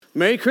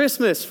Merry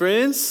Christmas,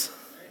 friends.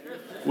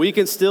 We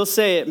can still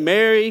say it.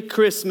 Merry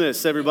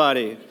Christmas,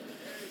 everybody.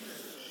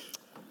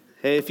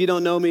 Hey, if you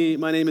don't know me,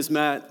 my name is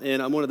Matt,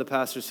 and I'm one of the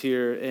pastors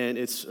here, and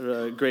it's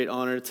a great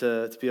honor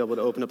to be able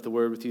to open up the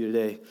Word with you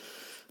today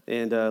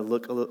and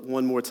look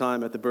one more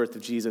time at the birth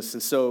of Jesus.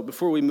 And so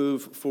before we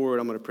move forward,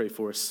 I'm going to pray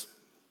for us.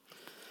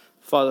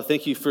 Father,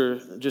 thank you for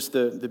just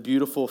the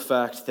beautiful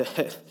fact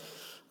that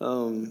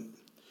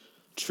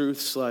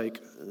truths like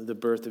the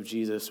birth of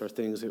Jesus are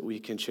things that we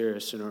can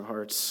cherish in our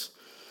hearts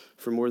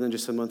for more than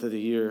just a month of the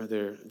year.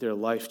 They're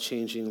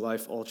life-changing,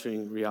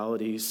 life-altering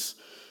realities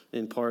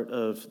and part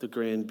of the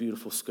grand,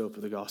 beautiful scope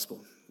of the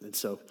gospel. And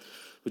so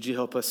would you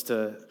help us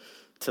to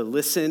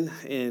listen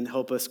and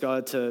help us,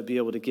 God, to be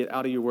able to get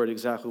out of your word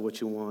exactly what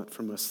you want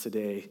from us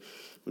today.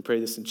 We pray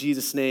this in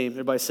Jesus' name.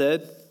 Everybody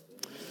said?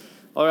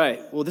 All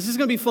right. Well, this is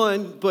going to be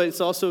fun, but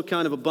it's also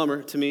kind of a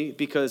bummer to me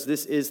because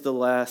this is the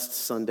last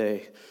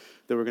Sunday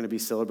that we're going to be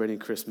celebrating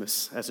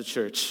Christmas as a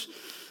church.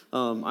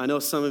 I know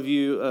some of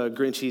you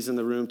Grinchies in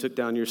the room took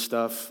down your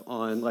stuff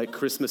on like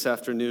Christmas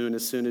afternoon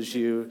as soon as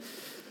you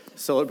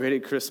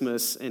celebrated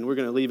Christmas, and we're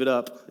going to leave it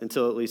up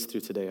until at least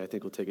through today. I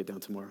think we'll take it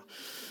down tomorrow.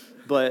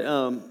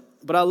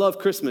 But I love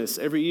Christmas.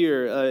 Every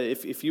year,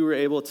 if you were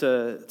able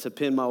to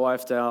pin my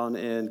wife down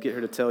and get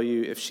her to tell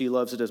you if she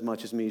loves it as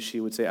much as me, she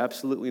would say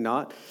absolutely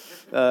not.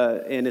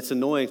 And it's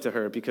annoying to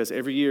her because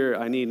every year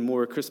I need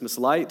more Christmas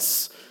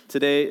lights.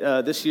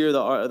 This year,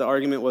 the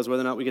argument was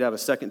whether or not we could have a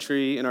second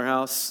tree in our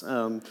house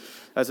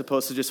as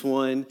opposed to just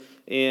one.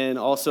 And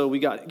also, we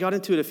got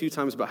into it a few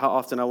times about how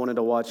often I wanted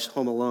to watch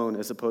Home Alone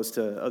as opposed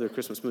to other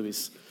Christmas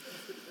movies.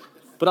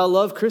 But I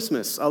love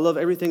Christmas. I love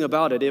everything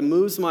about it. It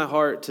moves my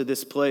heart to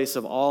this place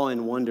of awe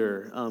and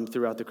wonder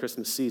throughout the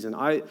Christmas season.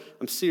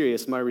 I'm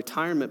serious. My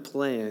retirement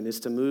plan is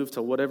to move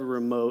to whatever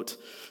remote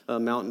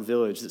mountain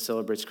village that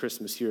celebrates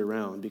Christmas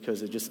year-round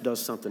because it just does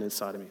something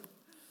inside of me.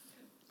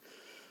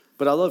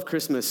 But I love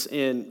Christmas,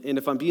 and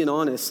if I'm being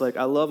honest, like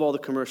I love all the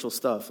commercial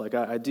stuff. Like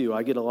I do.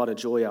 I get a lot of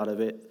joy out of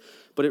it.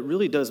 But it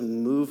really does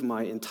move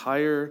my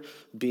entire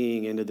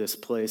being into this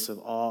place of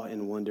awe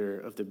and wonder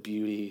of the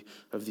beauty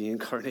of the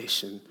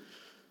incarnation.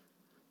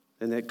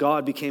 And that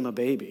God became a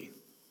baby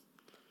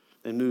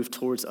and moved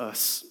towards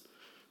us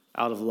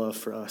out of love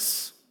for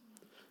us.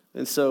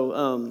 And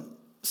so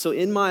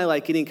in my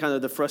getting kind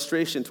of the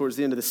frustration towards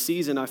the end of the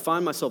season, I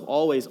find myself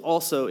always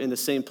also in the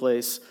same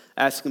place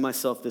asking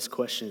myself this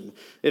question.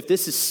 If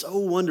this is so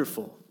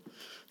wonderful,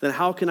 then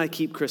how can I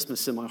keep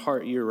Christmas in my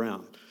heart year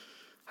round?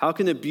 How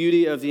can the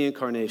beauty of the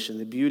incarnation,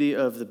 the beauty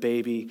of the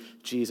baby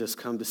Jesus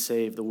come to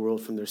save the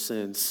world from their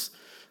sins?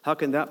 How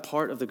can that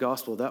part of the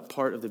gospel, that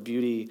part of the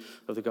beauty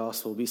of the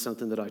gospel be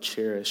something that I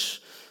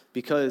cherish?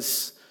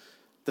 Because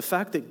the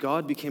fact that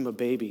God became a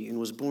baby and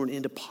was born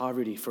into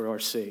poverty for our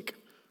sake,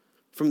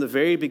 from the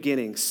very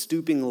beginning,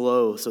 stooping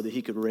low so that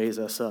he could raise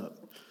us up.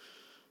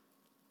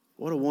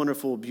 What a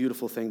wonderful,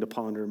 beautiful thing to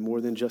ponder, more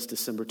than just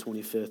December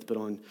 25th, but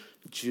on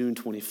June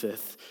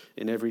 25th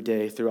and every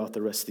day throughout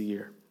the rest of the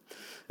year.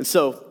 And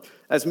so,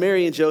 as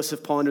Mary and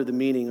Joseph ponder the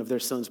meaning of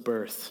their son's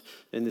birth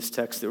in this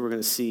text that we're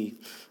going to see,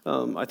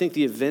 I think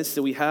the events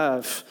that we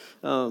have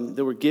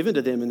that were given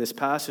to them in this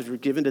passage were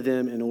given to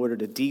them in order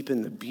to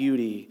deepen the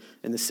beauty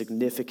and the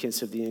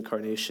significance of the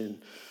incarnation.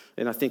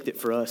 And I think that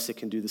for us, it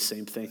can do the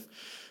same thing.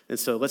 And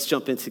so let's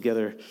jump in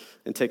together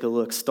and take a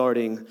look,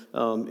 starting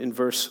in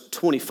verse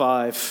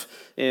 25.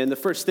 And the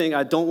first thing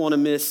I don't want to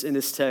miss in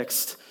this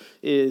text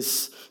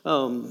is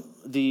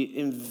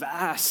the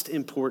vast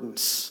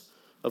importance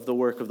of the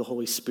work of the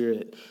Holy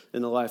Spirit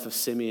in the life of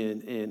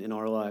Simeon and in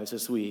our lives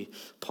as we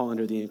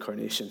ponder the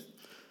incarnation.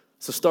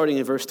 So starting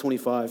in verse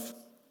 25,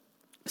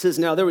 it says,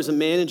 "Now there was a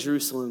man in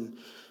Jerusalem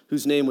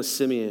whose name was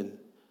Simeon,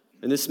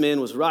 and this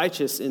man was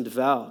righteous and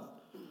devout,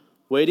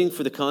 waiting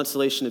for the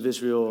consolation of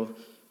Israel,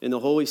 and the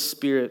Holy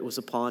Spirit was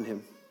upon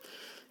him.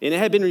 And it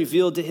had been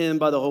revealed to him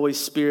by the Holy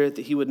Spirit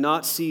that he would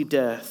not see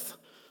death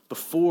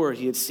before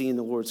he had seen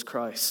the Lord's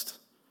Christ.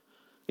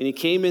 And he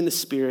came in the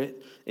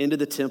Spirit into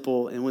the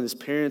temple, and when his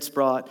parents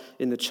brought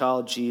in the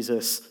child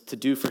Jesus to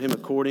do for him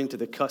according to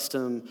the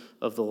custom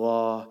of the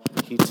law,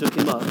 he took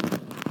him up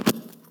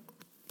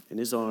in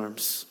his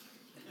arms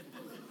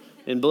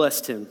and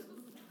blessed him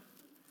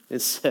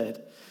and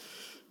said."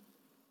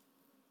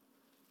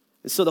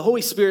 And so the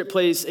Holy Spirit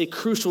plays a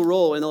crucial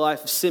role in the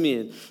life of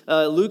Simeon.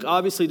 Luke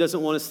obviously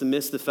doesn't want us to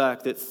miss the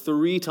fact that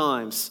 3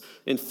 times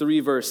in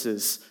 3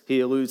 verses, he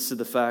alludes to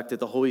the fact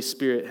that the Holy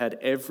Spirit had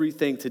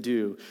everything to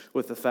do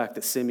with the fact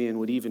that Simeon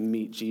would even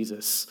meet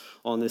Jesus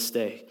on this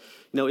day.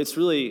 You know, it's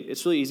really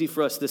easy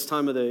for us this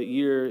time of the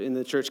year in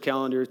the church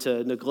calendar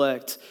to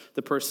neglect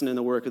the person and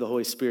the work of the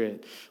Holy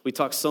Spirit. We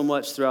talk so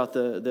much throughout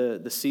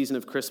the season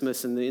of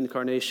Christmas and the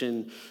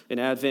incarnation and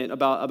Advent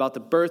about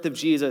the birth of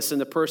Jesus and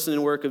the person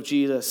and work of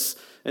Jesus.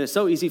 And it's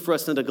so easy for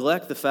us to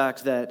neglect the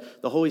fact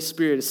that the Holy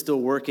Spirit is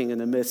still working in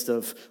the midst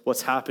of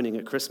what's happening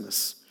at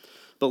Christmas.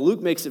 But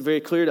Luke makes it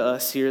very clear to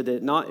us here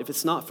that if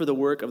it's not for the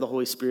work of the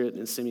Holy Spirit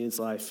in Simeon's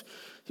life,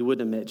 he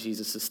wouldn't have met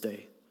Jesus this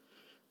day.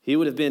 He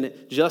would have been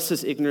just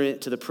as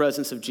ignorant to the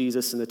presence of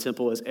Jesus in the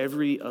temple as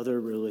every other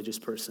religious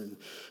person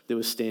that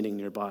was standing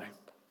nearby.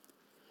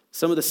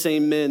 Some of the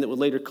same men that would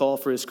later call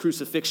for his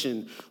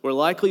crucifixion were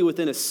likely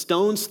within a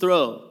stone's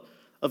throw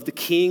of the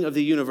King of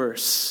the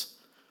universe,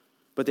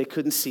 but they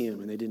couldn't see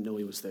him and they didn't know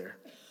he was there.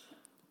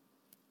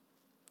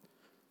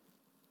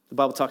 The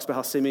Bible talks about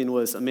how Simeon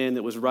was a man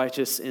that was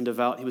righteous and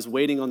devout. He was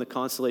waiting on the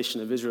consolation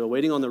of Israel,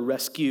 waiting on the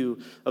rescue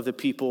of the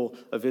people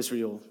of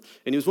Israel.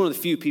 And he was one of the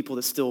few people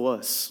that still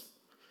was.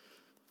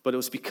 But it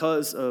was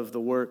because of the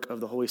work of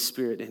the Holy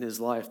Spirit in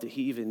his life that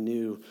he even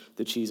knew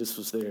that Jesus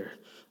was there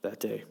that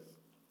day.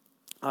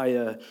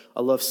 I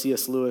love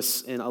C.S.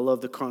 Lewis, and I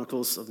love the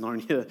Chronicles of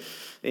Narnia.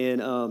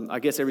 And I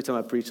guess every time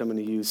I preach, I'm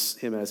going to use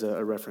him as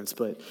a reference.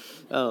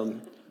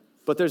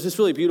 But there's this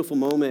really beautiful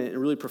moment, a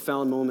really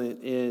profound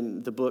moment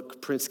in the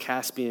book Prince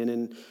Caspian.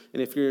 And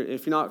if you're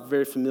not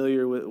very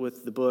familiar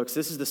with the books,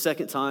 this is the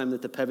second time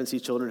that the Pevensey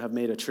children have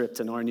made a trip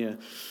to Narnia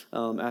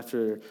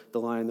after The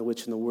Lion, the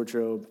Witch, and the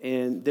Wardrobe.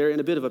 And they're in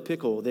a bit of a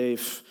pickle.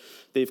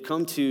 They've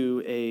come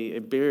to a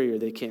barrier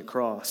they can't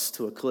cross,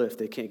 to a cliff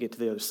they can't get to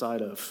the other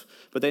side of.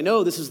 But they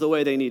know this is the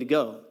way they need to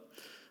go.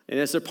 And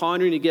as they're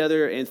pondering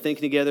together and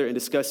thinking together and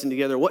discussing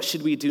together, what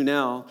should we do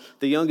now?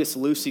 The youngest,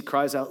 Lucy,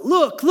 cries out,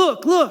 "Look,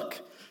 look,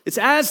 look! It's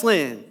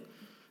Aslan."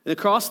 And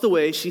across the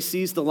way, she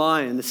sees the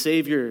lion, the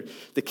Savior,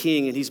 the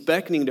King, and he's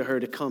beckoning to her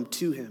to come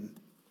to him.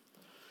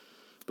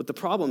 But the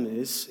problem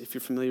is, if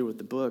you're familiar with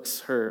the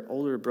books, her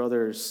older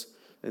brothers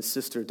and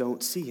sister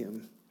don't see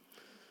him.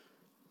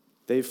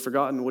 They've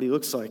forgotten what he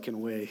looks like in a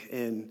way,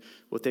 and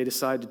what they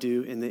decide to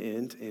do in the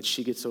end, and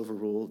she gets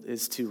overruled,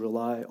 is to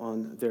rely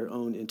on their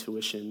own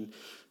intuition,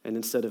 and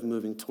instead of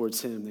moving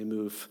towards him, they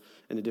move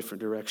in a different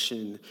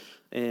direction,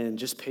 and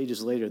just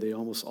pages later, they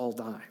almost all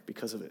die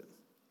because of it.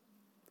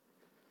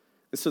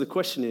 And so the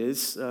question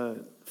is,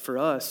 for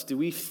us, do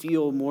we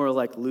feel more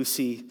like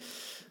Lucy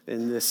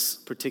in this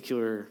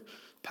particular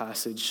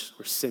passage,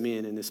 or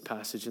Simeon in this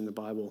passage in the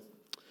Bible?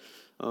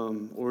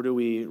 Or do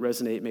we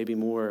resonate maybe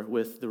more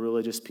with the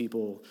religious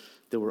people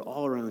that were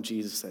all around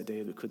Jesus that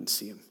day that couldn't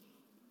see him?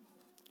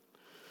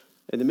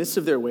 In the midst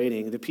of their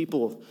waiting, the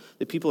people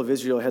of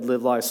Israel had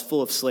lived lives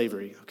full of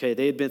slavery. Okay,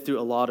 they had been through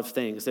a lot of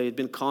things. They had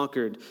been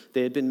conquered.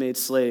 They had been made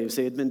slaves.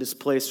 They had been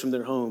displaced from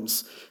their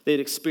homes. They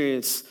had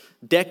experienced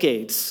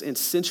decades and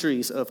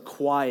centuries of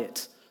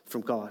quiet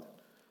from God.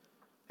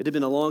 It had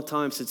been a long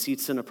time since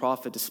he'd sent a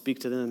prophet to speak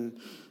to them,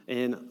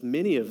 and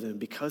many of them,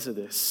 because of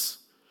this,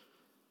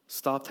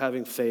 stopped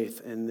having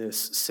faith in this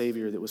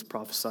Savior that was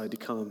prophesied to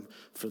come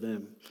for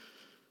them.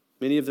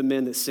 Many of the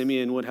men that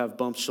Simeon would have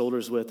bumped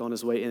shoulders with on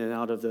his way in and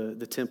out of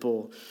the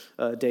temple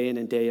day in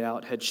and day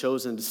out had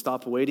chosen to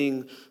stop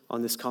waiting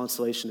on this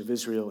consolation of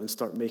Israel and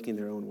start making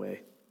their own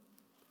way.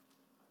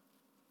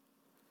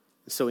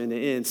 So in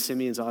the end,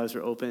 Simeon's eyes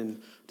are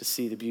open to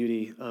see the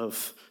beauty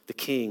of the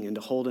King and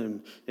to hold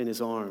him in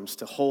his arms,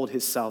 to hold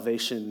his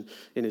salvation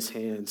in his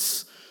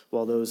hands,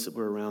 while those that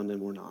were around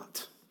him were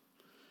not.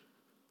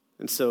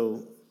 And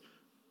so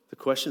the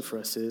question for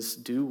us is,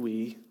 do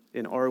we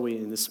and are we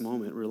in this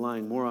moment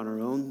relying more on our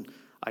own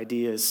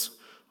ideas,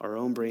 our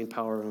own brain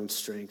power, our own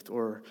strength,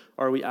 or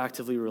are we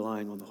actively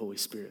relying on the Holy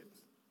Spirit?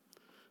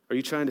 Are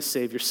you trying to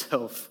save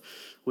yourself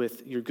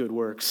with your good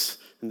works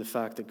and the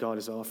fact that God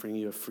is offering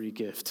you a free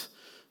gift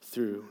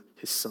through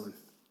his Son?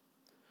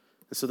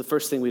 And so the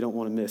first thing we don't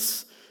want to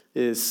miss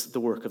is the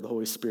work of the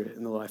Holy Spirit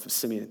in the life of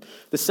Simeon.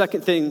 The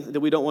second thing that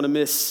we don't want to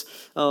miss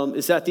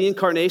is that the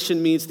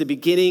incarnation means the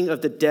beginning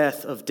of the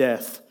death of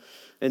death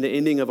and the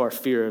ending of our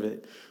fear of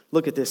it.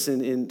 Look at this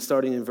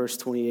starting in verse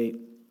 28.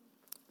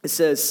 It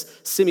says,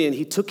 Simeon,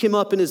 he took him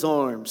up in his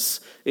arms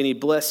and he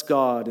blessed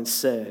God and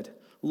said,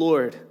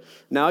 Lord,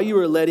 now you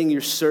are letting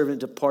your servant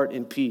depart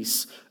in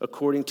peace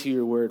according to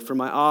your word, for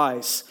my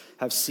eyes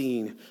have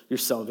seen your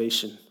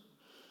salvation.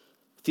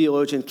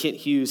 Theologian Kent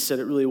Hughes said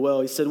it really well.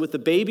 He said, with the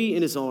baby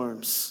in his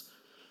arms,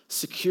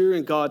 secure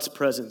in God's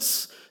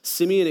presence,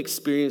 Simeon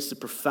experienced a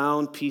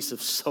profound peace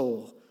of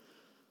soul.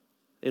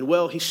 And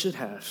well, he should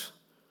have.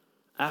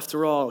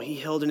 After all, he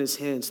held in his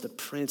hands the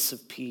Prince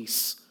of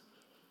Peace,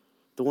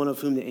 the one of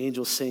whom the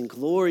angels sing,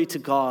 glory to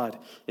God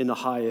in the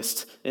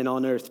highest, and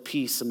on earth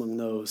peace among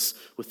those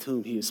with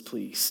whom he is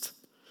pleased.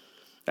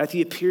 At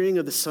the appearing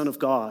of the Son of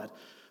God,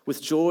 with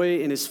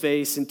joy in his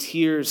face and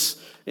tears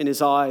in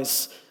his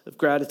eyes of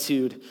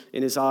gratitude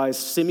in his eyes,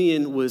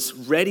 Simeon was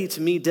ready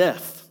to meet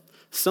death.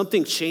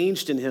 Something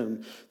changed in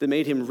him that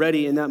made him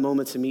ready in that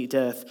moment to meet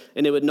death.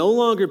 And it would no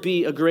longer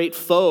be a great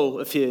foe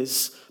of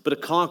his, but a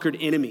conquered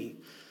enemy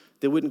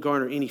that wouldn't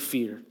garner any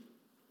fear.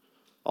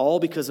 All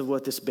because of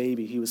what this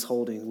baby he was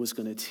holding was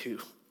going to do.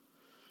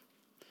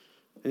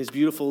 In his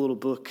beautiful little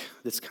book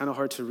that's kind of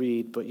hard to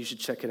read, but you should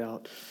check it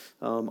out.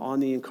 On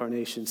the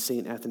incarnation,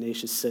 St.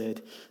 Athanasius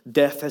said,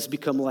 death has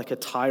become like a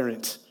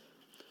tyrant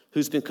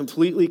who's been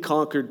completely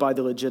conquered by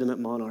the legitimate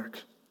monarch.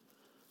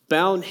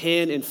 Bound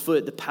hand and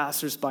foot, the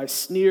passersby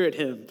sneer at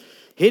him,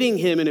 hitting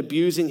him and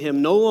abusing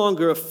him, no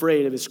longer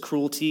afraid of his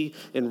cruelty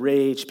and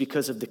rage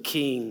because of the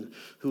king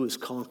who has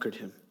conquered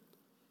him.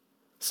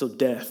 So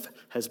death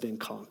has been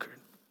conquered.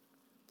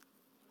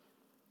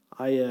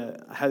 I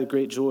had the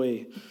great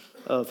joy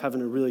of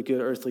having a really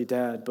good earthly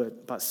dad, but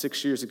about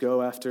 6 years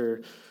ago,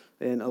 after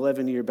an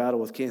 11-year battle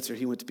with cancer,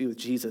 he went to be with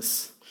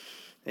Jesus.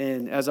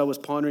 And as I was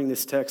pondering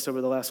this text over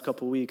the last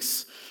couple of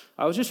weeks,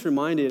 I was just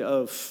reminded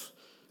of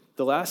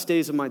the last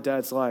days of my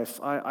dad's life.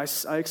 I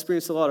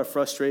experienced a lot of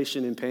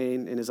frustration and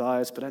pain in his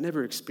eyes, but I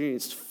never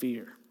experienced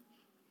fear.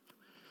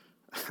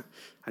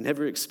 I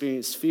never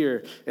experienced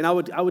fear. And I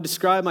would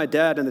describe my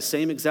dad in the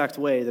same exact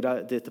way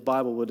that the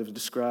Bible would have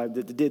described,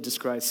 that did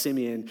describe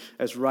Simeon,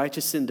 as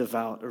righteous and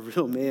devout, a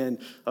real man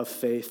of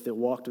faith that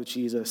walked with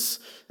Jesus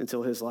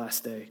until his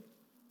last day.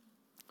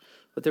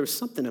 But there was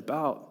something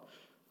about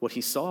what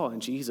he saw in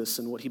Jesus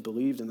and what he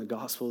believed in the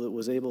gospel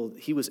that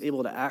he was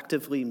able to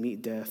actively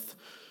meet death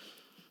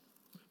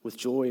with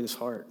joy in his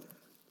heart.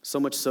 So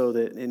much so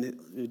that in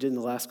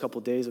the last couple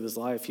of days of his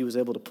life, he was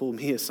able to pull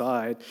me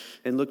aside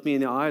and look me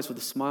in the eyes with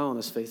a smile on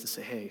his face and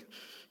say, hey,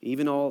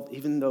 even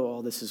though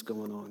all this is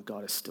going on,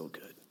 God is still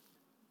good.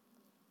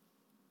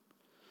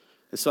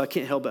 And so I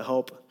can't help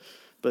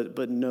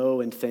but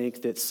know and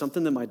think that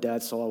something that my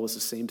dad saw was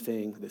the same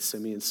thing that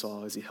Simeon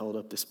saw as he held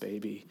up this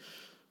baby.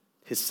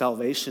 His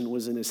salvation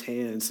was in his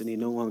hands, and he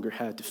no longer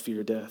had to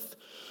fear death.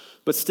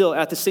 But still,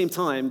 at the same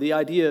time, the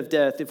idea of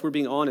death, if we're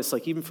being honest,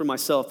 like even for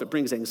myself, it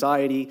brings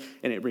anxiety,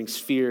 and it brings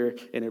fear,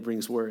 and it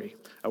brings worry.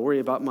 I worry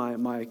about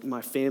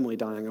my family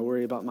dying. I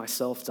worry about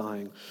myself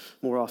dying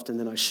more often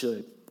than I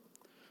should.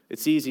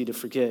 It's easy to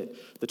forget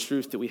the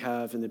truth that we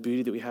have and the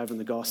beauty that we have in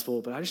the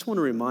gospel, but I just want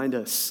to remind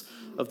us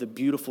of the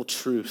beautiful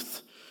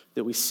truth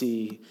that we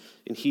see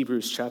in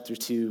Hebrews chapter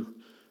 2,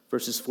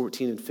 verses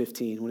 14 and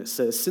 15, when it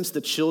says, since the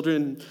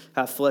children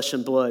have flesh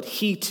and blood,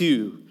 he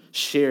too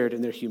shared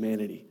in their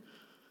humanity,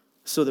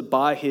 so that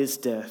by his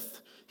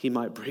death he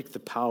might break the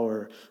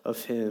power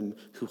of him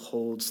who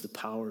holds the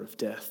power of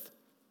death,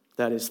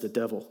 that is the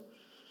devil,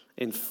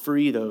 and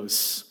free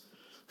those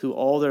who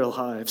all their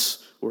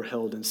lives were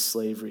held in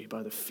slavery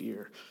by the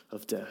fear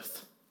of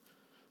death.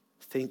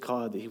 Thank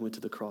God that he went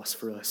to the cross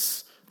for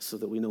us so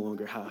that we no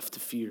longer have to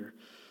fear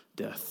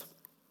death.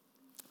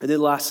 And then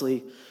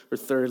lastly, or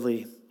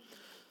thirdly,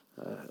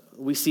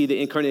 we see the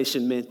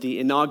incarnation meant the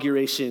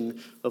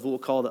inauguration of what we'll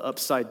call the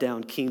upside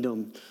down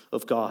kingdom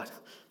of God.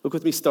 Look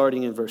with me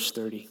starting in verse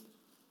 30.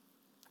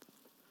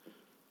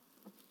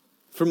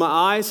 For my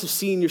eyes have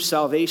seen your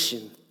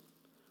salvation,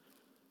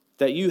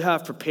 that you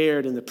have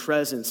prepared in the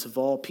presence of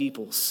all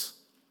peoples,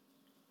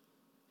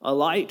 a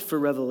light for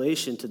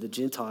revelation to the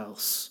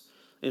Gentiles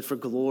and for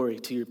glory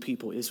to your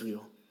people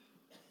Israel.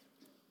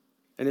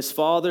 And his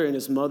father and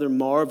his mother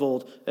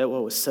marveled at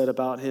what was said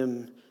about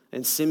him.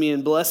 And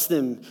Simeon blessed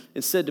them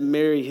and said to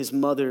Mary, his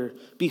mother,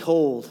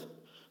 behold,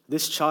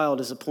 this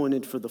child is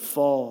appointed for the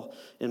fall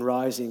and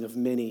rising of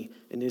many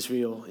in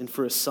Israel, and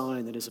for a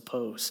sign that is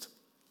opposed.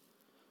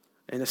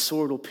 And a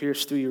sword will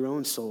pierce through your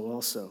own soul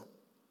also,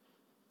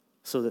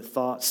 so that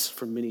thoughts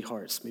from many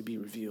hearts may be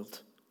revealed.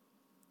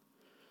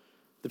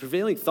 The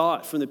prevailing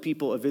thought from the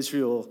people of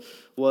Israel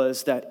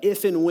was that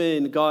if and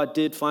when God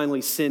did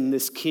finally send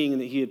this king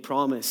that he had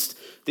promised,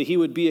 that he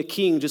would be a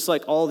king just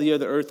like all the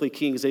other earthly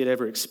kings they had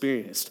ever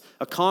experienced,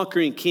 a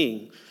conquering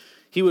king.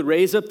 He would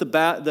raise up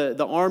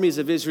the armies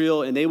of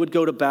Israel, and they would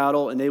go to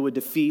battle, and they would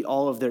defeat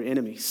all of their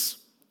enemies.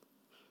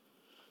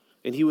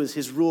 And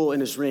his rule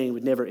and his reign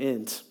would never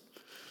end.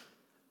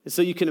 And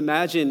so you can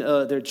imagine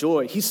their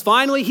joy. He's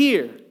finally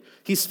here.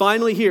 He's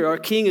finally here. Our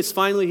king is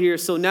finally here.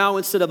 So now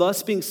instead of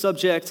us being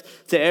subject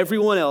to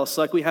everyone else,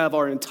 like we have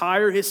our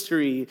entire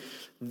history,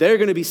 they're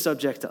going to be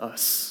subject to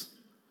us.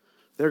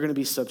 They're going to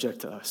be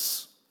subject to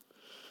us.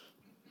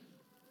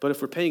 But if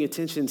we're paying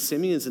attention,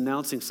 Simeon's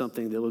announcing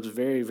something that looks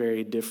very,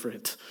 very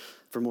different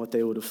from what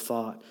they would have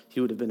thought he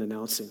would have been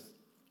announcing.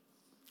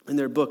 In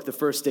their book, The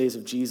First Days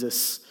of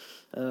Jesus,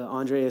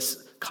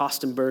 Andreas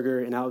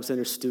Kostenberger and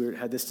Alexander Stewart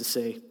had this to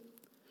say: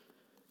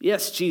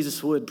 yes,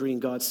 Jesus would bring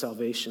God's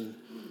salvation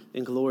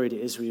and glory to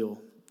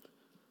Israel,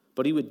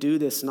 but he would do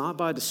this not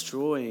by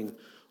destroying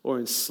or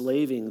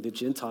enslaving the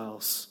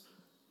Gentiles,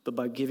 but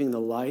by giving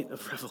the light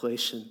of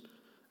revelation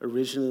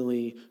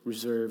originally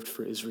reserved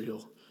for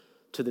Israel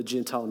to the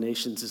Gentile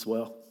nations as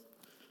well.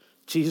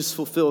 Jesus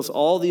fulfills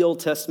all the Old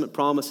Testament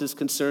promises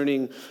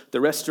concerning the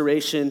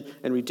restoration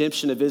and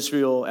redemption of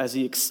Israel as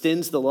he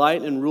extends the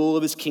light and rule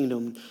of his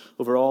kingdom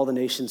over all the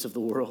nations of the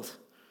world.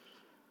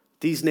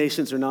 These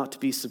nations are not to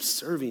be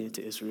subservient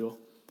to Israel,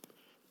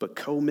 but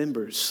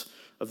co-members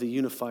of the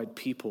unified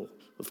people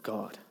of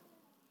God.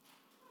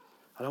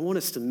 I don't want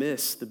us to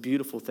miss the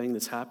beautiful thing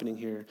that's happening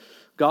here.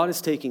 God is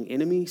taking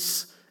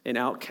enemies and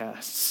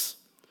outcasts,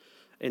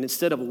 and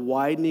instead of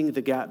widening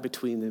the gap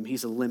between them,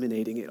 he's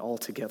eliminating it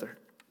altogether.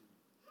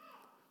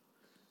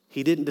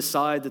 He didn't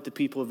decide that the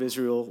people of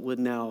Israel would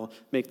now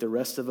make the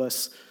rest of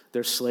us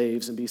their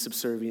slaves and be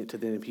subservient to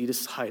them. He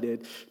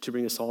decided to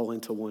bring us all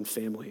into one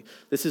family.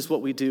 This is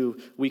what we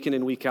do week in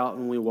and week out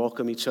when we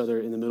welcome each other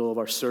in the middle of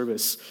our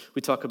service.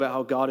 We talk about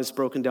how God has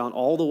broken down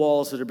all the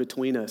walls that are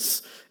between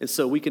us, and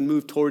so we can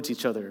move towards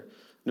each other.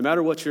 No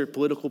matter what your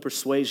political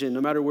persuasion, no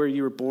matter where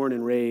you were born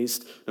and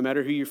raised, no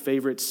matter who your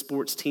favorite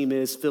sports team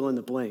is, fill in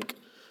the blank.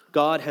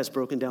 God has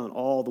broken down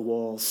all the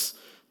walls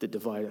that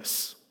divide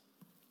us.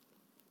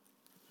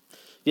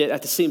 Yet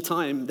at the same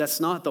time, that's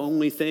not the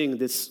only thing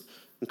that's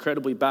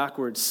incredibly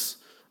backwards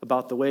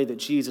about the way that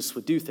Jesus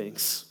would do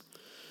things.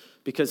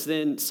 Because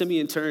then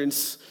Simeon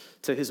turns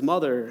to his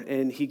mother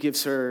and he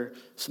gives her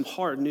some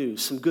hard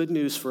news, some good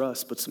news for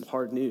us, but some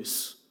hard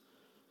news.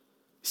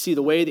 See,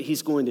 the way that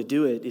he's going to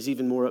do it is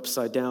even more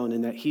upside down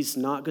in that he's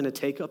not going to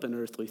take up an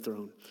earthly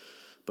throne,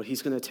 but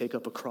he's going to take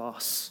up a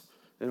cross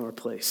in our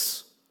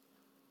place.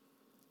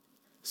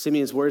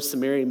 Simeon's words to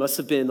Mary must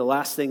have been the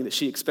last thing that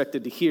she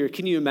expected to hear.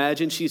 Can you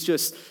imagine? She's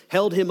just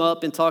held him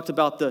up and talked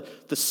about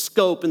the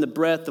scope and the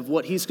breadth of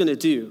what he's going to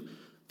do,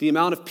 the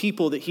amount of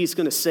people that he's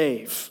going to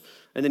save.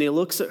 And then he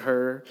looks at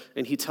her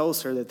and he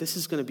tells her that this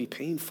is going to be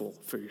painful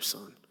for your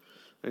son,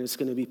 and it's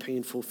going to be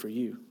painful for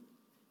you.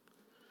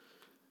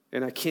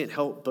 And I can't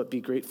help but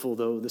be grateful,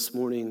 though, this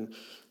morning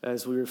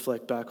as we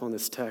reflect back on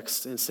this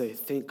text and say,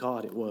 thank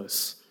God it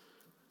was.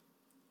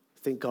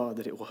 Thank God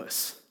that it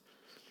was.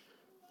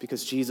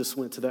 Because Jesus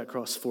went to that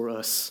cross for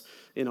us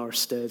in our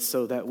stead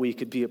so that we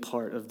could be a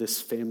part of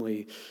this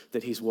family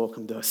that he's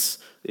welcomed us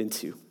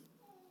into.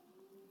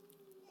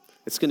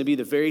 It's going to be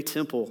the very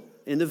temple,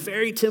 in the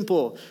very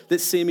temple that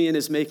Simeon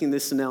is making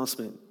this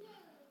announcement.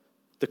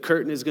 The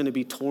curtain is going to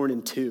be torn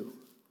in two,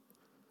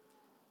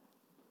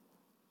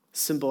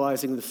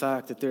 symbolizing the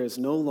fact that there is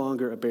no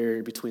longer a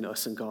barrier between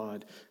us and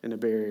God and a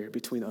barrier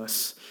between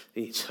us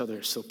and each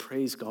other. So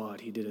praise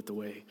God, he did it the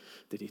way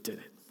that he did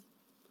it.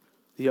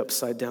 The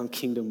upside down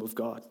kingdom of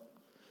God.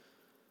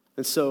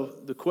 And so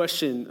the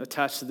question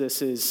attached to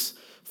this is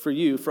for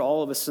you, for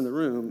all of us in the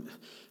room,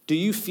 do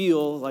you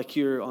feel like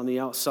you're on the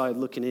outside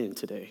looking in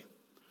today?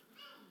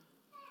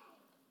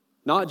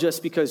 Not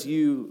just because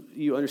you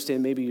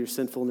understand maybe your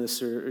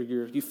sinfulness or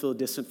you feel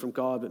distant from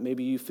God, but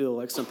maybe you feel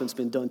like something's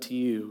been done to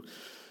you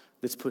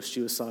that's pushed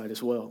you aside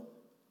as well.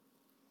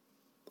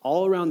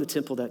 All around the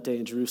temple that day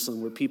in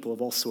Jerusalem were people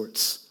of all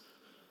sorts,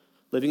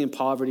 living in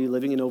poverty,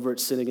 living in overt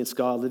sin against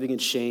God, living in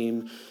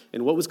shame.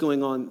 And what was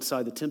going on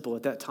inside the temple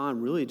at that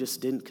time really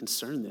just didn't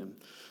concern them.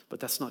 But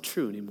that's not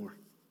true anymore.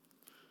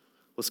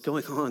 What's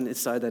going on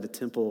inside that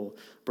temple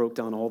broke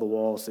down all the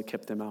walls that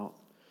kept them out.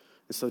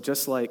 And so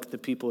just like the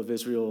people of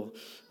Israel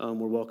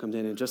were welcomed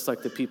in, and just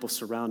like the people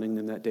surrounding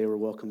them that day were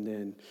welcomed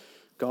in,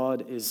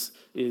 God is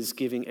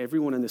giving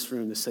everyone in this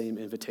room the same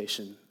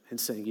invitation and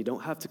saying, you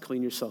don't have to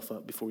clean yourself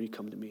up before you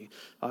come to me.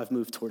 I've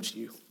moved towards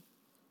you.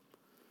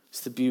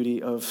 It's the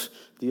beauty of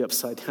the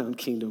upside-down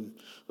kingdom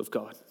of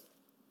God.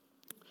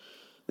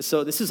 And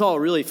so this is all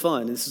really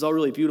fun. This is all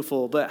really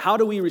beautiful. But how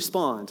do we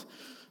respond?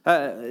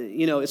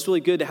 It's really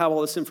good to have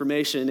all this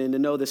information and to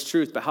know this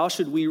truth. But how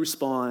should we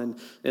respond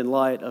in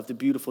light of the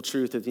beautiful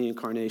truth of the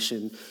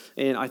incarnation?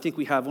 And I think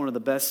we have one of the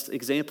best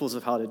examples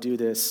of how to do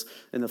this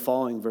in the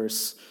following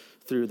verse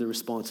through the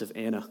response of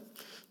Anna.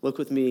 Look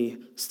with me,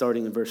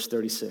 starting in verse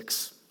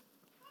 36.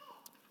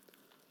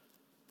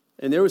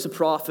 And there was a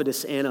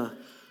prophetess, Anna,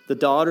 the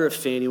daughter of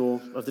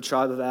Phanuel of the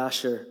tribe of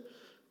Asher.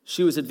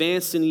 She was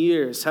advanced in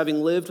years,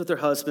 having lived with her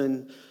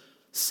husband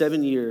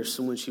 7 years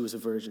from when she was a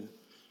virgin,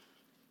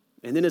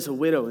 and then as a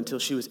widow until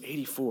she was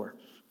 84.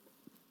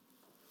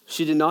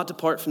 She did not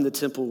depart from the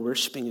temple,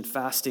 worshiping and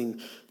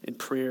fasting and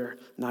prayer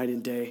night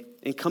and day.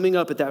 And coming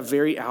up at that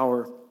very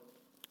hour,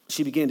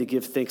 she began to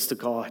give thanks to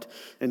God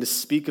and to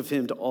speak of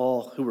him to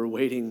all who were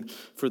waiting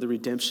for the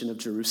redemption of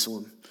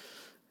Jerusalem.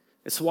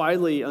 It's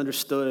widely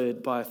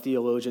understood by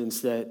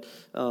theologians that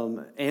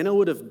Anna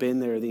would have been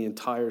there the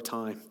entire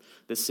time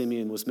that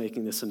Simeon was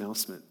making this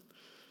announcement.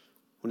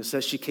 When it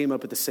says she came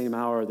up at the same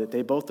hour, that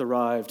they both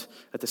arrived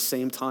at the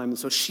same time. And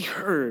so she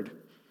heard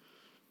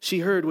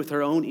with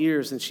her own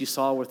ears and she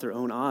saw with her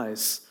own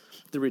eyes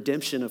the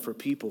redemption of her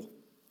people.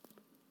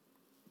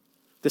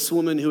 This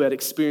woman who had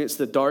experienced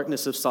the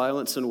darkness of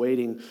silence and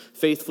waiting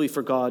faithfully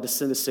for God to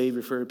send a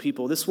Savior for her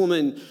people. This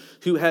woman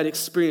who had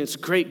experienced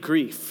great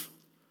grief,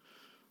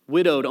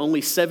 widowed only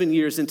 7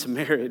 years into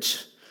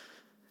marriage,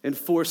 and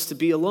forced to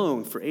be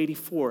alone for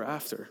 84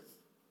 after.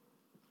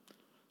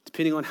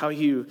 Depending on how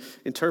you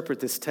interpret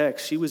this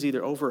text, she was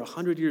either over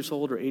 100 years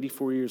old or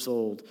 84 years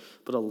old,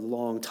 but a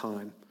long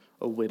time,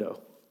 a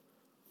widow,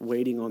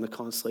 waiting on the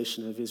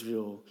consolation of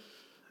Israel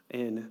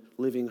and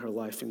living her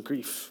life in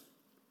grief.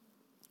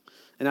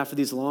 And after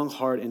these long,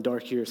 hard, and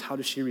dark years, how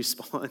does she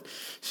respond?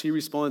 She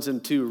responds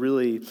in two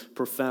really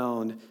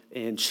profound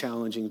and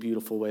challenging,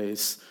 beautiful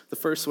ways. The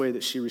first way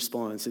that she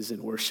responds is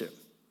in worship.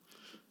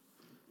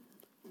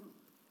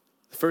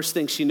 The first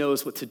thing she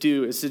knows what to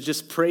do is to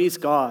just praise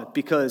God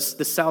because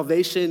the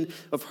salvation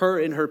of her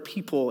and her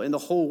people and the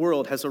whole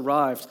world has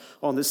arrived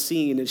on the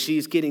scene, and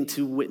she's getting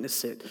to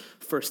witness it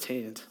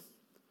firsthand.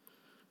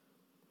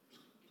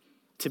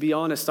 To be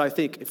honest, I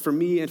think for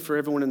me and for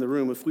everyone in the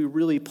room, if we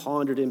really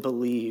pondered and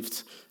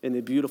believed in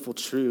the beautiful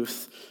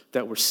truth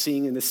that we're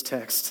seeing in this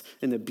text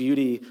and the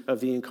beauty of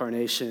the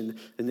incarnation,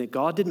 and that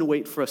God didn't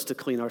wait for us to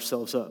clean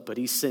ourselves up, but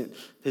he sent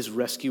his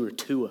rescuer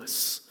to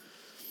us,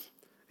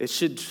 it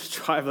should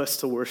drive us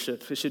to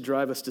worship. It should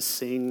drive us to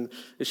sing.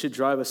 It should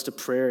drive us to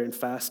prayer and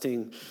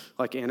fasting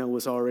like Anna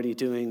was already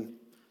doing.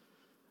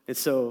 And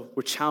so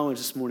we're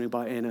challenged this morning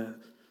by Anna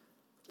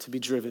to be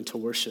driven to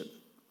worship.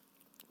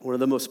 One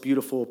of the most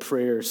beautiful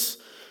prayers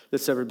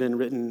that's ever been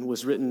written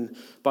was written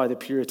by the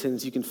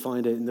Puritans. You can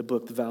find it in the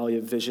book, The Valley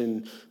of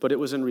Vision. But it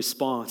was in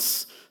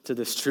response to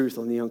this truth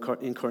on the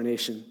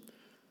incarnation.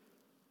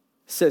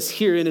 It says,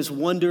 "Here in his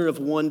wonder of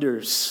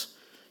wonders,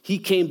 he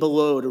came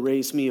below to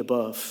raise me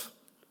above,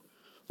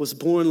 was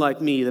born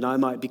like me that I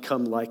might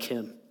become like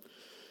him.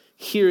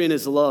 Here in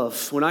his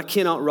love, when I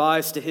cannot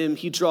rise to him,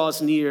 he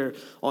draws near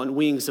on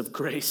wings of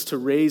grace to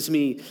raise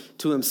me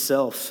to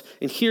himself.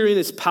 And here in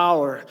his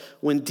power,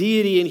 when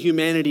deity and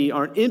humanity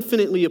are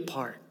infinitely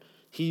apart,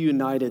 he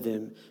united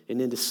them in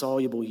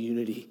indissoluble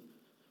unity,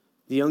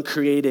 the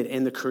uncreated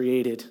and the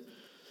created.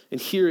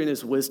 And here in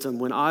his wisdom,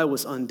 when I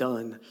was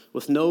undone,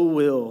 with no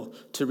will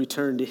to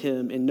return to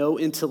him and no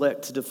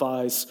intellect to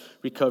devise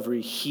recovery,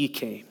 he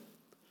came,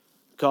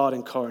 God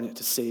incarnate,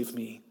 to save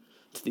me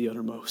to the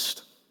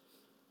uttermost.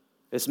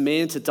 As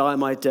man to die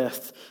my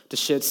death, to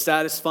shed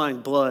satisfying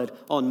blood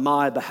on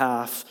my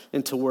behalf,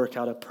 and to work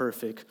out a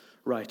perfect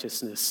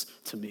righteousness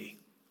to me."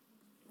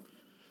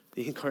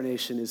 The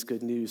incarnation is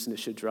good news, and it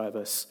should drive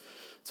us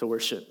to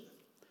worship.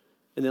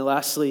 And then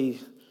lastly,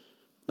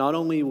 not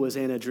only was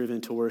Anna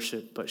driven to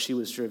worship, but she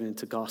was driven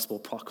to gospel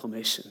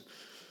proclamation.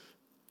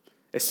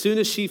 As soon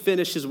as she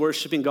finishes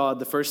worshiping God,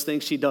 the first thing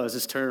she does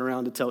is turn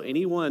around to tell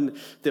anyone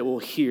that will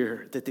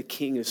hear that the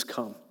King has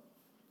come.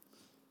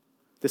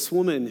 This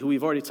woman who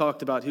we've already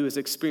talked about, who has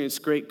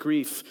experienced great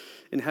grief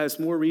and has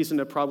more reason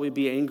to probably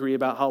be angry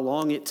about how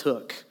long it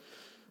took,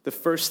 the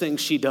first thing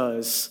she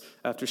does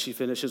after she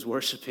finishes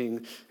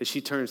worshiping is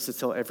she turns to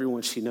tell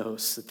everyone she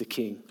knows that the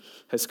King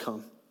has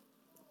come.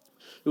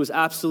 It was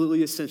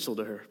absolutely essential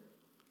to her. I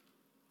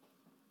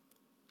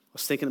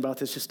was thinking about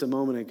this just a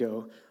moment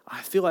ago.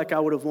 I feel like I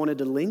would have wanted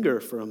to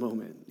linger for a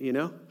moment, you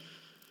know?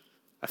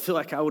 I feel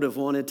like I would have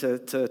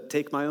wanted to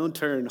take my own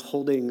turn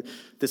holding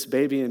this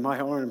baby in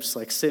my arms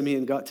like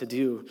Simeon got to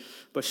do.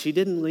 But she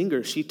didn't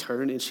linger. She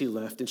turned and she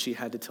left, and she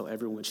had to tell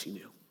everyone she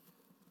knew.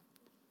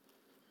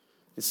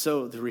 And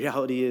so the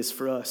reality is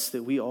for us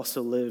that we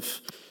also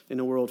live in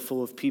a world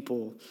full of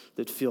people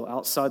that feel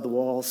outside the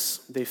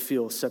walls. They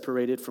feel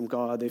separated from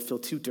God. They feel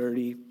too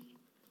dirty.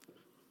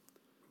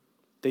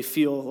 They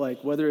feel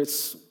like whether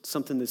it's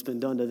something that's been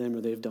done to them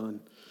or they've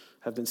done,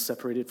 have been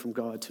separated from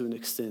God to an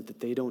extent that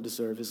they don't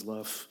deserve his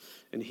love,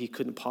 and he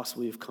couldn't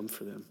possibly have come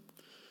for them.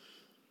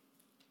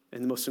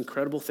 And the most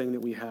incredible thing that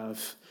we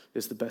have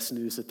is the best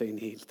news that they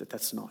need, that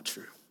that's not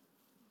true.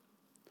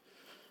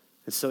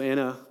 And so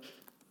Anna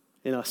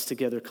and us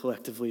together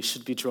collectively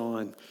should be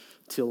drawn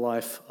to a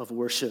life of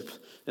worship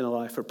and a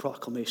life of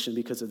proclamation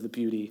because of the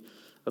beauty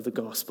of the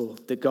gospel,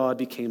 that God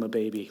became a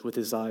baby with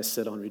his eyes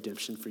set on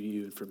redemption for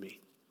you and for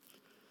me.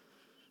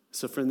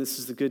 So friend, this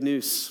is the good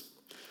news.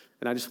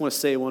 And I just want to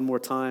say one more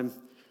time,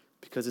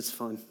 because it's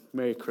fun,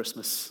 Merry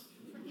Christmas.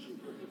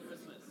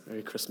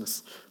 Merry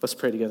Christmas. Let's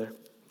pray together.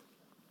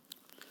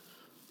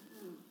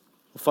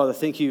 Well, Father,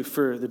 thank you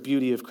for the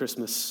beauty of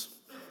Christmas.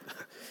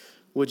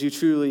 Would you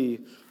truly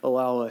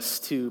allow us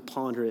to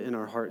ponder it in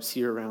our hearts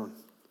year-round?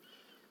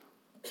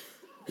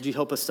 Would you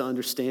help us to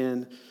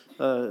understand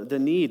the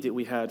need that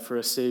we had for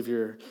a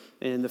Savior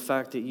and the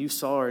fact that you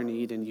saw our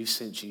need and you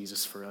sent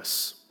Jesus for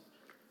us?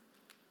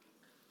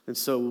 And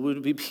so would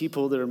we be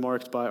people that are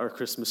marked by our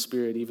Christmas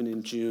spirit even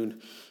in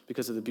June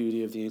because of the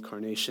beauty of the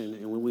incarnation,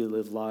 and when we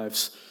live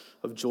lives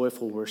of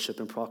joyful worship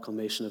and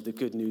proclamation of the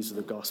good news of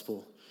the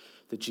gospel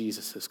that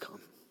Jesus has come.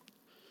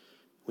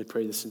 We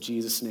pray this in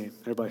Jesus' name.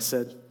 Everybody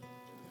said,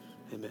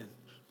 amen.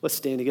 Let's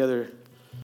stand together.